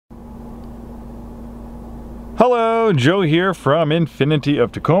Hello, Joe here from Infiniti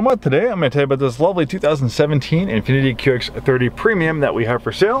of Tacoma. Today I'm going to tell you about this lovely 2017 Infiniti QX30 Premium that we have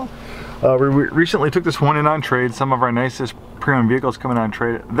for sale. We recently took this one in on trade. Some of our nicest premium vehicles coming on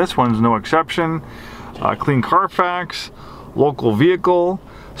trade. This one's no exception. Clean Carfax, local vehicle,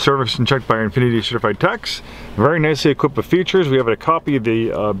 serviced and checked by our Infiniti certified techs. Very nicely equipped with features. We have a copy of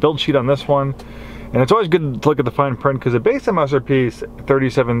the build sheet on this one. And it's always good to look at the fine print because the base MSRP is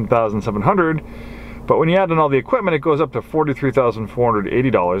 $37,700. But when you add in all the equipment, it goes up to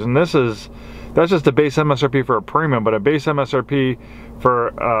 $43,480, and that's just the base MSRP for a premium. But a base MSRP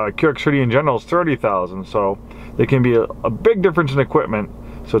for QX30 in general is $30,000, so there can be a big difference in equipment.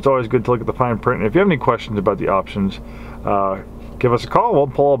 So it's always good to look at the fine print. And if you have any questions about the options, give us a call. We'll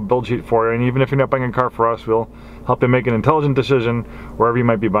pull a build sheet for you, and even if you're not buying a car for us, we'll help you make an intelligent decision wherever you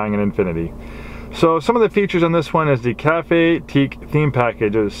might be buying an Infiniti. So some of the features on this one is the Cafe Teak theme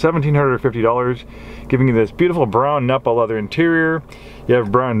package. It's $1,750, giving you this beautiful brown Napa leather interior. You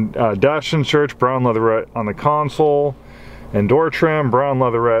have brown dash inserts, brown leatherette on the console, and door trim, brown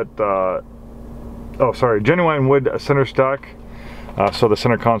leatherette, genuine wood center stack. So the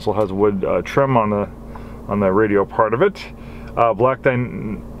center console has wood trim on the radio part of it. Black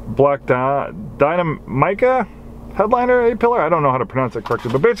Dynamica headliner A-pillar. I don't know how to pronounce it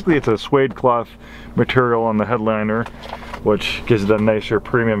correctly, but basically it's a suede cloth material on the headliner, which gives it a nicer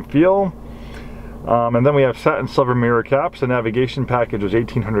premium feel. And then we have satin silver mirror caps. The navigation package was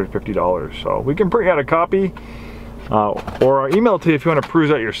 $1,850, so we can print out a copy or email it to you if you want to peruse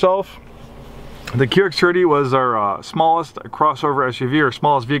that yourself. The QX30 was our smallest crossover SUV, or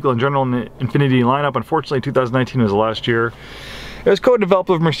smallest vehicle in general in the Infiniti lineup. Unfortunately, 2019 was the last year. It was co-developed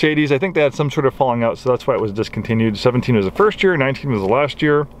with Mercedes. I think they had some sort of falling out, so that's why it was discontinued. 17 was the first year, 19 was the last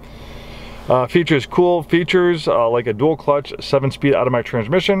year. Features cool features like a dual clutch 7-speed automatic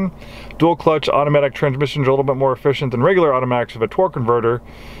transmission. Dual clutch automatic transmissions are a little bit more efficient than regular automatics with a torque converter.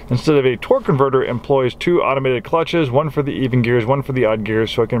 Instead of a torque converter, it employs 2 automated clutches, one for the even gears, one for the odd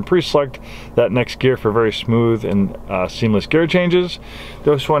gears, so I can pre-select that next gear for very smooth and seamless gear changes.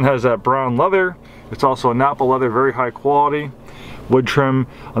 This one has that brown leather. It's also a Napa leather, very high quality. Wood trim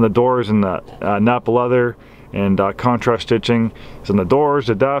on the doors and the Napa leather, and contrast stitching is on the doors,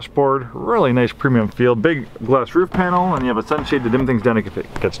 the dashboard. Really nice premium feel. Big glass roof panel, and you have a sunshade to dim things down if it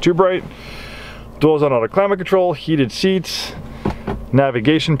gets too bright. Dual zone auto climate control, heated seats,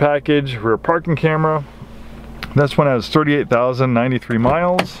 navigation package, rear parking camera. This one has 38,093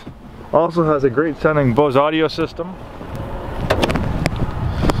 miles. Also has a great sounding Bose audio system.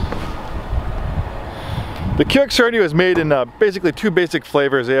 The QX30 was made in basically 2 basic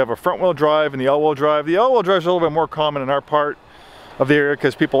flavors. They have a front-wheel drive and the all-wheel drive. The all-wheel drive is a little bit more common in our part of the area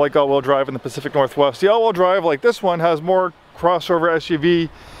because people like all-wheel drive in the Pacific Northwest. The all-wheel drive, like this one, has more crossover SUV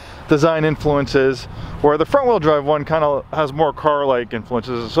design influences, where the front-wheel drive one kind of has more car-like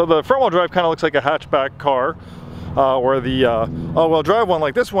influences. So the front-wheel drive kind of looks like a hatchback car, where the all-wheel drive one,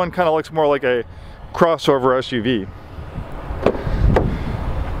 like this one, kind of looks more like a crossover SUV.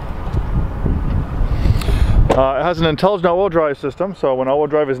 It has an intelligent all-wheel drive system, so when all-wheel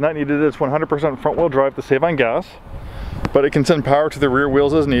drive is not needed, it's 100% front-wheel drive to save on gas, but it can send power to the rear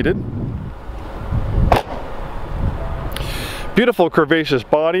wheels as needed. Beautiful curvaceous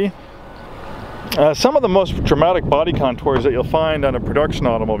body. Some of the most dramatic body contours that you'll find on a production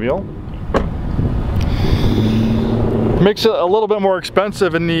automobile. Makes it a little bit more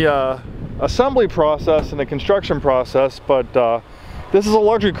expensive in the assembly process and the construction process, but this is a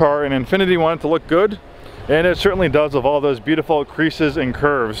luxury car, and Infiniti wanted to look good. And it certainly does, with all those beautiful creases and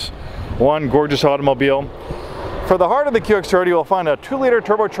curves. One gorgeous automobile. For the heart of the QX30, you'll find a 2-liter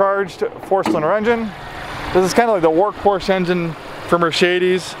turbocharged 4-cylinder engine. This is kind of like the workhorse engine for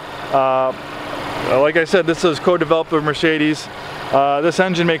Mercedes. Like I said, this is co-developed with Mercedes. This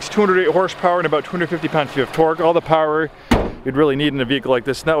engine makes 208 horsepower and about 250 pound-feet of torque. All the power you'd really need in a vehicle like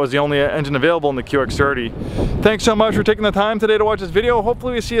this, and that was the only engine available in the QX30. Thanks so much for taking the time today to watch this video.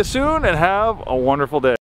 Hopefully we see you soon, and have a wonderful day.